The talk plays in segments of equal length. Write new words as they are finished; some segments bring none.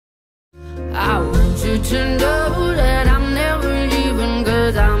you to know that I'm never leaving,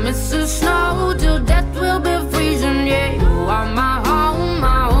 'cause I miss the snow till death will be freezing. Yeah, you are my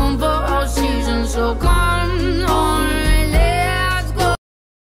home for all seasons. So come on, let's go.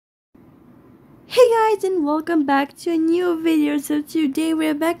 Hey guys, and welcome back to a new video. So today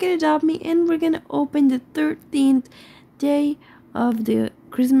we're back at Adopt Me and we're gonna open the 13th day of the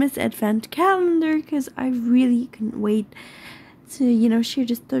Christmas Advent calendar, because I really couldn't wait to share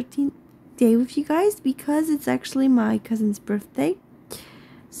this 13th day with you guys, because it's actually my cousin's birthday.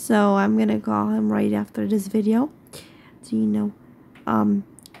 So I'm gonna call him right after this video to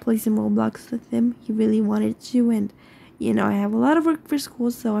play some Roblox with him. He really wanted to, and I have a lot of work for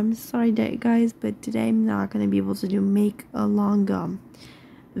school, so I'm sorry guys, but today I'm not gonna be able to make a long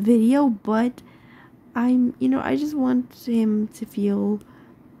video, but I just want him to feel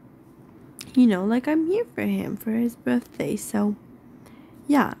like I'm here for him for his birthday. So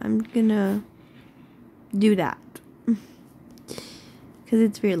yeah, I'm gonna do that because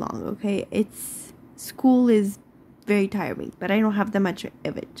it's very long. Okay, school is very tiring, but I don't have that much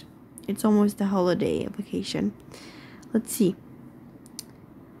of it. It's almost a holiday vacation. Let's see.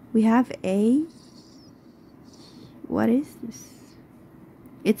 We have what is this?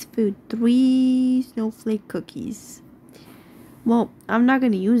 It's food. 3 snowflake cookies. Well, I'm not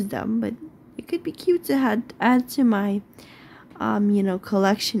gonna use them, but it could be cute to add to my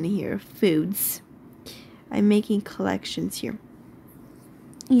collection here of foods. I'm making collections here.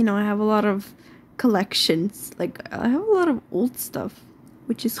 I have a lot of collections. Like, I have a lot of old stuff,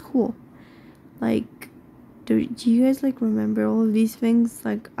 which is cool. Like, do you guys remember all of these things?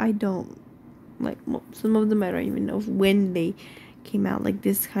 Like, I don't. Well, some of them I don't even know when they came out. Like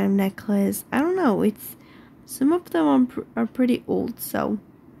this kind of necklace, I don't know. Some of them are pretty old, so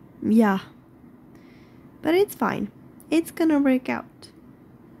yeah, but it's fine. It's gonna work out.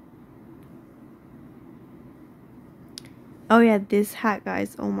 Oh yeah, this hat,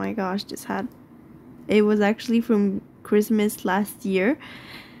 guys. Oh my gosh, this hat. It was actually from Christmas last year.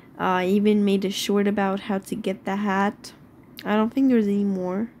 I even made a short about how to get the hat. I don't think there's any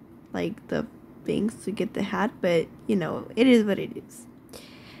more the things to get the hat, but it is what it is.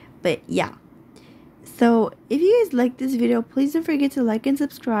 But yeah, so if you guys like this video, please don't forget to like and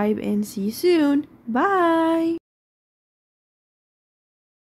subscribe, and see you soon. Bye.